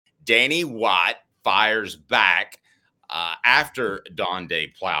Danny White fires back after Donde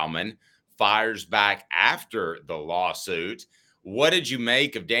Plowman fires back after the lawsuit. What did you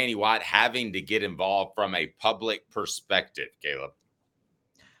make of Danny White having to get involved from a public perspective, Caleb?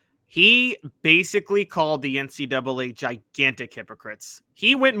 He basically called the NCAA gigantic hypocrites.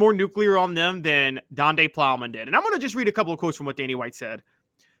 He went more nuclear on them than Donde Plowman did. And I'm going to just read a couple of quotes from what Danny White said.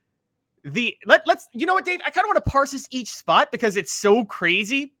 Let's you know what, Dave? I kind of want to parse this each spot because it's so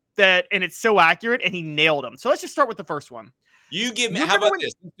crazy and it's so accurate, and he nailed them. So let's just start with the first one. You give me, how about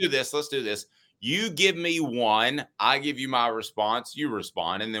this? Let's do this. You give me one, I give you my response, you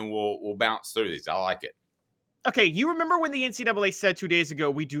respond, and then we'll bounce through these. I like it. Okay, you remember when the NCAA said 2 days ago,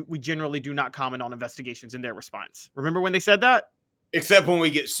 we generally do not comment on investigations in their response. Remember when they said that? Except when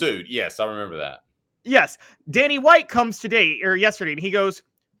we get sued. Yes, I remember that. Yes. Danny White comes today or yesterday, and he goes,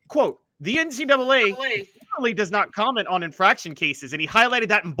 quote, the NCAA generally does not comment on infraction cases. And he highlighted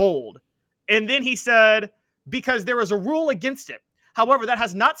that in bold. And then he said, because there is a rule against it. However, that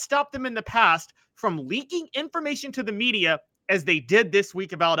has not stopped them in the past from leaking information to the media as they did this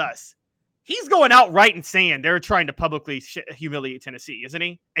week about us. He's going out right and saying they're trying to publicly humiliate Tennessee, isn't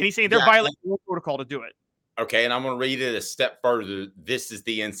he? And he's saying they're violating the protocol to do it. Okay, and I'm going to read it a step further. This is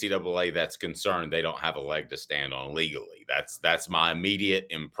the NCAA that's concerned they don't have a leg to stand on legally. That's my immediate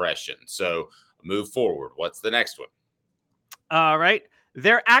impression. So move forward. What's the next one? All right.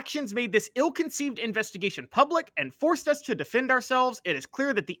 Their actions made this ill-conceived investigation public and forced us to defend ourselves. It is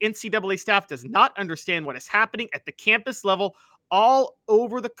clear that the NCAA staff does not understand what is happening at the campus level all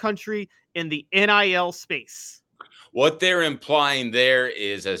over the country in the NIL space. What they're implying there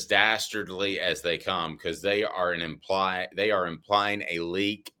is as dastardly as they come, because they are implying a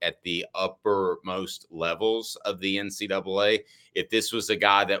leak at the uppermost levels of the NCAA. If this was a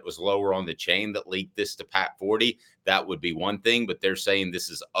guy that was lower on the chain that leaked this to Pat 40, that would be one thing. But they're saying this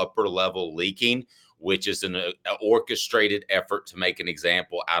is upper level leaking, which is an orchestrated effort to make an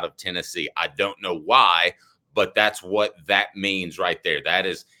example out of Tennessee. I don't know why, but that's what that means right there. That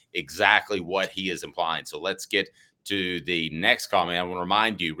is exactly what he is implying. So let's get to the next comment. I want to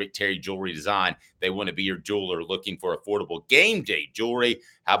remind you, Rick Terry Jewelry Design, they want to be your jeweler looking for affordable game day jewelry.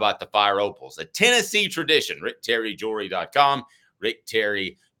 How about the Fire Opals? A Tennessee tradition. RickTerryJewelry.com,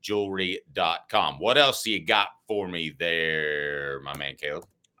 RickTerryJewelry.com. What else do you got for me there, my man Caleb?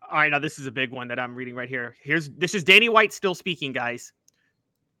 All right, now this is a big one that I'm reading right here. This is Danny White still speaking, guys.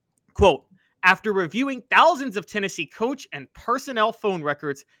 Quote, after reviewing thousands of Tennessee coach and personnel phone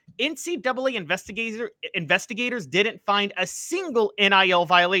records, NCAA investigators didn't find a single NIL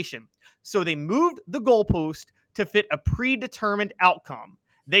violation. So they moved the goalpost to fit a predetermined outcome.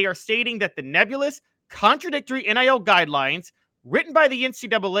 They are stating that the nebulous, contradictory NIL guidelines, written by the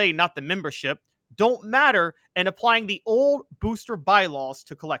NCAA, not the membership, don't matter, and applying the old booster bylaws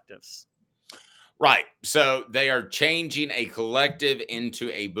to collectives. Right. So they are changing a collective into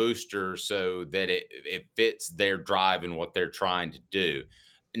a booster so that it fits their drive and what they're trying to do.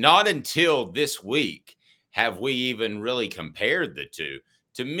 Not until this week have we even really compared the two.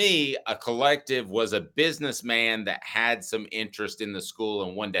 To me, a collective was a businessman that had some interest in the school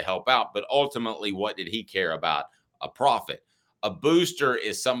and wanted to help out. But ultimately, what did he care about? A profit. A booster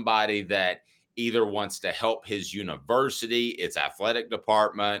is somebody that either wants to help his university, its athletic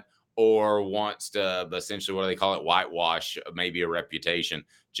department, or wants to essentially, what do they call it, whitewash maybe a reputation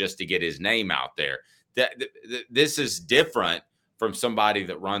just to get his name out there. This is different from somebody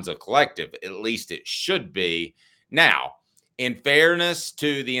that runs a collective. At least it should be. Now, in fairness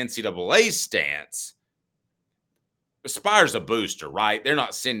to the NCAA stance, Aspire's a booster, right? They're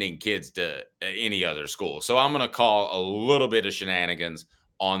not sending kids to any other school. So I'm going to call a little bit of shenanigans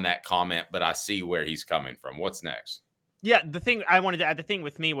on that comment, but I see where he's coming from. What's next? Yeah, the thing I wanted to add, the thing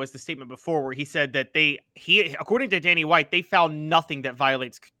with me was the statement before where he said that according to Danny White, they found nothing that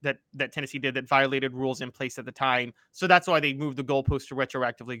that Tennessee did that violated rules in place at the time. So that's why they moved the goalpost to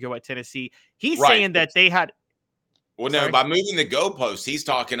retroactively go at Tennessee. He's saying that they had. Well, no, by moving the goalpost, he's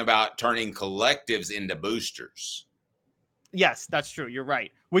talking about turning collectives into boosters. Yes, that's true. You're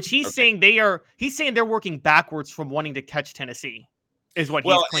right. Which he's saying they're working backwards from wanting to catch Tennessee. Is what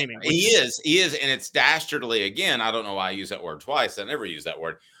he's claiming. He is, and it's dastardly. Again, I don't know why I use that word twice. I never use that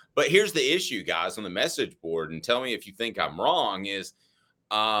word. But here's the issue, guys, on the message board, and tell me if you think I'm wrong, is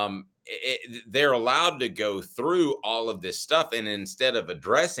they're allowed to go through all of this stuff, and instead of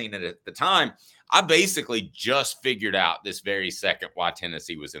addressing it at the time, I basically just figured out this very second why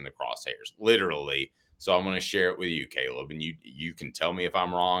Tennessee was in the crosshairs, literally. So I'm going to share it with you, Caleb, and you can tell me if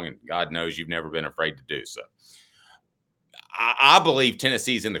I'm wrong, and God knows you've never been afraid to do so. I believe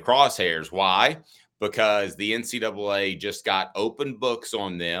Tennessee's in the crosshairs. Why? because the NCAA just got open books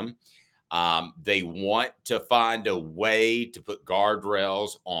on them. They want to find a way to put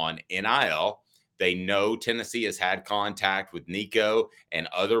guardrails on NIL. They know Tennessee has had contact with Nico and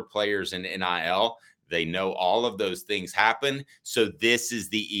other players in NIL. They know all of those things happen. So this is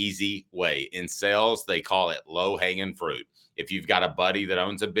the easy way. In sales, they call it low-hanging fruit. If you've got a buddy that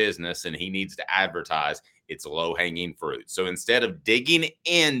owns a business and he needs to advertise, it's low-hanging fruit. So instead of digging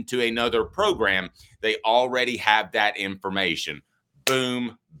into another program, they already have that information.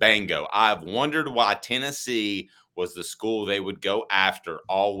 Boom, bango. I've wondered why Tennessee was the school they would go after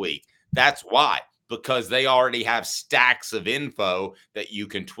all week. That's why, because they already have stacks of info that you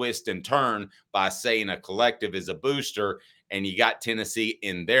can twist and turn by saying a collective is a booster, and you got Tennessee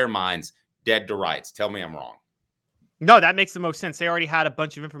in their minds dead to rights. Tell me I'm wrong. No, that makes the most sense. They already had a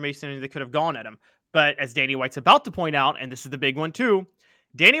bunch of information and they could have gone at him. But as Danny White's about to point out, and this is the big one too,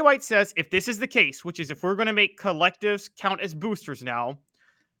 Danny White says if this is the case, which is if we're going to make collectives count as boosters now,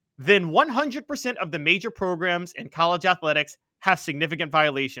 then 100% of the major programs in college athletics have significant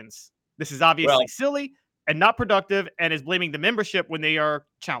violations. This is obviously silly and not productive, and is blaming the membership when they are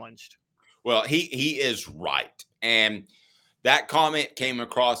challenged. Well, he is right. And that comment came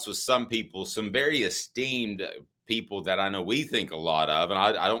across with some people, some very esteemed people that I know we think a lot of. And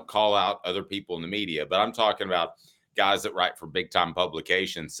I don't call out other people in the media, but I'm talking about guys that write for big time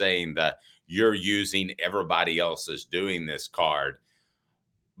publications saying that you're using everybody else is doing this card.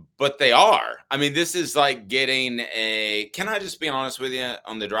 But they are. I mean, this is like getting a. Can I just be honest with you?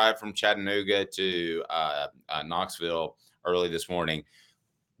 On the drive from Chattanooga to Knoxville early this morning,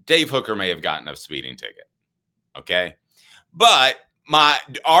 Dave Hooker may have gotten a speeding ticket. Okay. But my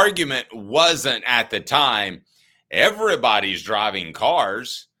argument wasn't at the time, everybody's driving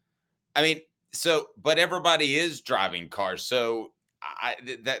cars. I mean, but everybody is driving cars. So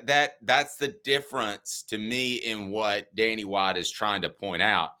that's the difference to me in what Danny White is trying to point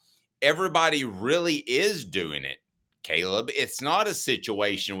out. Everybody really is doing it, Caleb. It's not a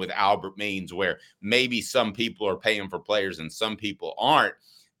situation with Albert Means where maybe some people are paying for players and some people aren't.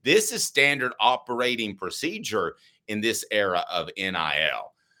 This is standard operating procedure in this era of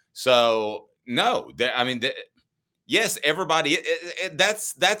NIL. So no, yes, everybody.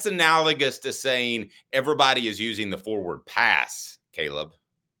 That's analogous to saying everybody is using the forward pass, Caleb.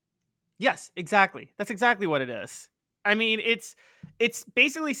 Yes, exactly. That's exactly what it is. I mean, it's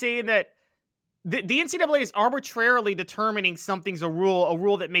basically saying that the NCAA is arbitrarily determining something's a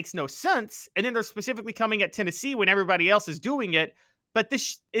rule that makes no sense, and then they're specifically coming at Tennessee when everybody else is doing it. But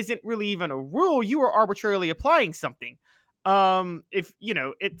this isn't really even a rule. You are arbitrarily applying something. If you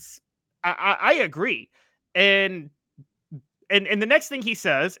know, I agree. And the next thing he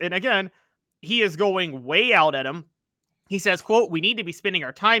says, and again, he is going way out at him. He says, quote, "We need to be spending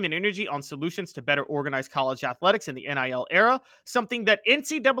our time and energy on solutions to better organize college athletics in the NIL era, something that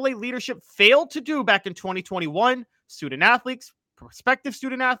NCAA leadership failed to do back in 2021. Student athletes, prospective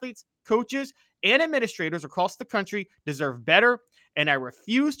student athletes, coaches, and administrators across the country deserve better, and I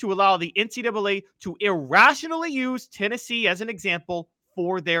refuse to allow the NCAA to irrationally use Tennessee as an example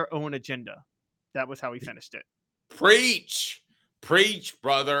for their own agenda." That was how he finished it. Preach,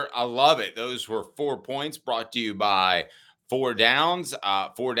 brother. I love it. Those were 4 points brought to you by 4Downs.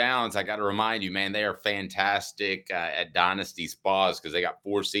 4Downs, I got to remind you, man, they are fantastic at Dynasty Spas because they got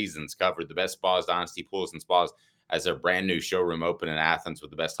 4 seasons covered. The best spas, Dynasty Pools and Spas, as their brand new showroom open in Athens with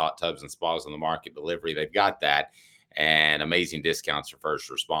the best hot tubs and spas on the market. Delivery, they've got that. And amazing discounts for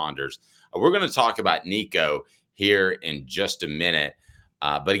first responders. We're going to talk about Nico here in just a minute.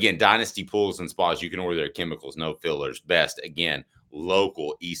 But again, Dynasty Pools and Spas, you can order their chemicals, no fillers. Best, again,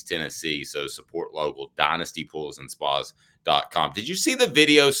 local East Tennessee. So support local, dynastypoolsandspas.com. Did you see the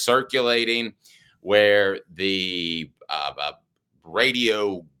video circulating where the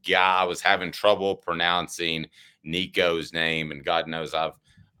radio guy was having trouble pronouncing Nico's name? And God knows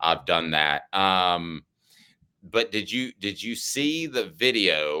I've done that. But did you see the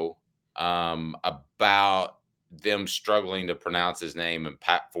video about them struggling to pronounce his name, and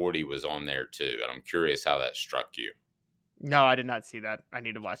Pat Forty was on there too? And I'm curious how that struck you. No, I did not see that. I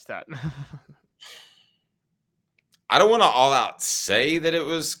need to watch that. I don't want to all out say that it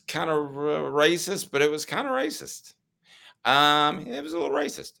was kind of racist, but it was kind of racist. It was a little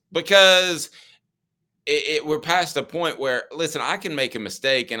racist because we're past a point where, listen, I can make a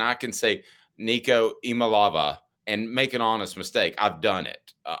mistake and I can say Nico Imalava and make an honest mistake. I've done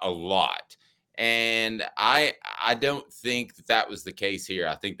it a lot. And I don't think that was the case here.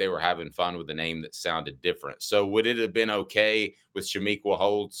 I think they were having fun with a name that sounded different. So would it have been okay with Shamiqua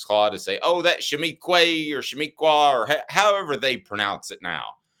Holdsclaw to say, oh, that's Shamique or Shamiqua or however they pronounce it now?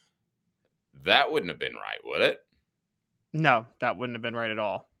 That wouldn't have been right, would it? No, that wouldn't have been right at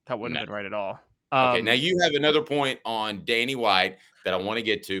all. That wouldn't No. have been right at all. Okay, now you have another point on Danny White that I want to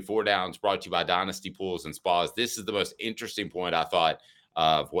get to. Four Downs brought to you by Dynasty Pools and Spas. This is the most interesting point I thought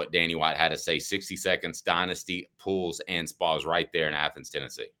of what Danny White had to say. 60 seconds, Dynasty Pools and Spas right there in Athens,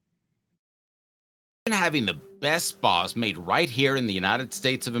 Tennessee. Having the best spas made right here in the United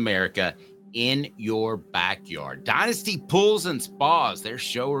States of America in your backyard. Dynasty Pools and Spas. Their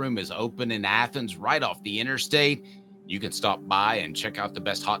showroom is open in Athens right off the interstate. You can stop by and check out the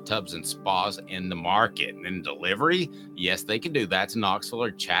best hot tubs and spas in the market. And then delivery, yes, they can do that to Knoxville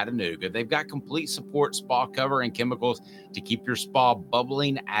or Chattanooga. They've got complete support, spa cover, and chemicals to keep your spa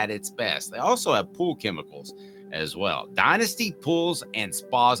bubbling at its best. They also have pool chemicals as well. Dynasty Pools and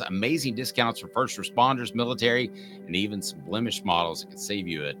Spas, amazing discounts for first responders, military, and even some blemish models that can save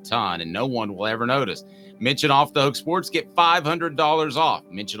you a ton, and no one will ever notice. Mention Off the Hook Sports, get $500 off.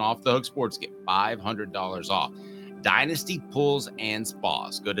 Mention Off the Hook Sports, get $500 off. Dynasty Pools and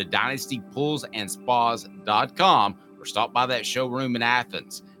Spas. Go to dynastypoolsandspas.com or stop by that showroom in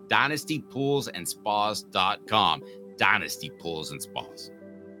Athens. dynastypoolsandspas.com. Dynasty Pools and Spas.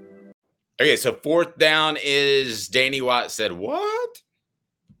 Okay, so fourth down is Danny White said what?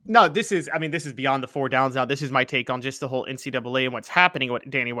 No, this is beyond the four downs now. This is my take on just the whole NCAA and what's happening, what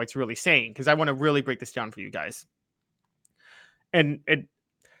Danny White's really saying, because I want to really break this down for you guys. And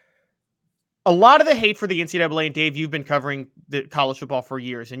a lot of the hate for the NCAA, and Dave, you've been covering the college football for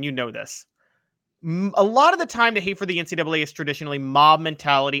years, and you know this. A lot of the time, the hate for the NCAA is traditionally mob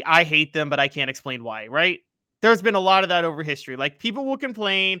mentality. I hate them, but I can't explain why, right? There's been a lot of that over history. Like, people will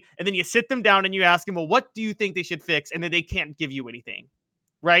complain, and then you sit them down and you ask them, well, what do you think they should fix? And then they can't give you anything,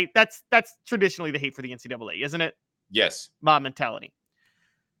 right? That's traditionally the hate for the NCAA, isn't it? Yes. Mob mentality.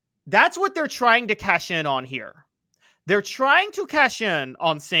 That's what they're trying to cash in on here. They're trying to cash in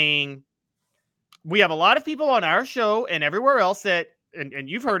on saying, we have a lot of people on our show and everywhere else that, and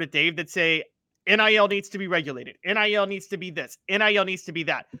you've heard it, Dave, that say NIL needs to be regulated. NIL needs to be this. NIL needs to be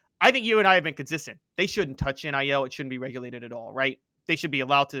that. I think you and I have been consistent. They shouldn't touch NIL. It shouldn't be regulated at all, right? They should be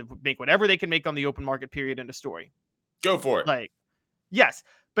allowed to make whatever they can make on the open market, period, end of story. Go for it. Like, yes,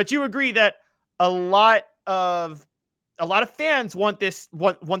 but you agree that a lot of fans want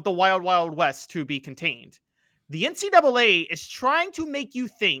the wild, wild west to be contained. The NCAA is trying to make you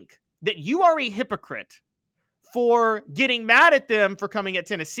think that you are a hypocrite for getting mad at them for coming at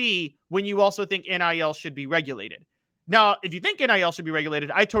Tennessee when you also think NIL should be regulated. Now, if you think NIL should be regulated,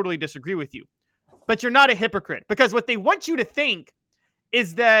 I totally disagree with you. But you're not a hypocrite, because what they want you to think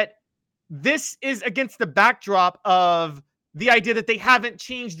is that this is against the backdrop of the idea that they haven't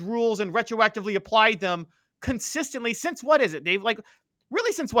changed rules and retroactively applied them consistently since, what is it? They've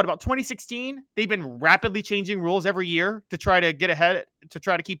really since what, about 2016? They've been rapidly changing rules every year to try to get ahead, to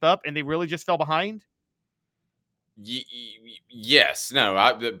try to keep up, and they really just fell behind. Yes.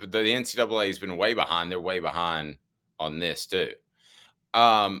 No, the NCAA has been way behind. They're way behind on this too.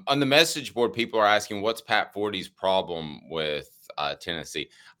 On the message board, people are asking, what's Pat Forty's problem with Tennessee?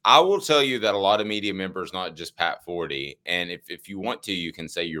 I will tell you that a lot of media members, not just Pat Forty, and if you want to, you can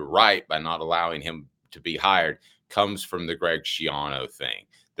say you're right by not allowing him to be hired, comes from the Greg Schiano thing.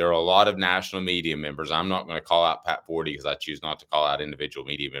 There are a lot of national media members. I'm not going to call out Pat Forty because I choose not to call out individual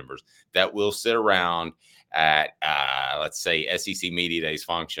media members that will sit around at, let's say, SEC Media Days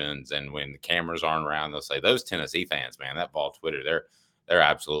functions. And when the cameras aren't around, they'll say, those Tennessee fans, man, that Vol Twitter, they're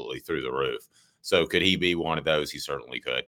absolutely through the roof. So could he be one of those? He certainly could.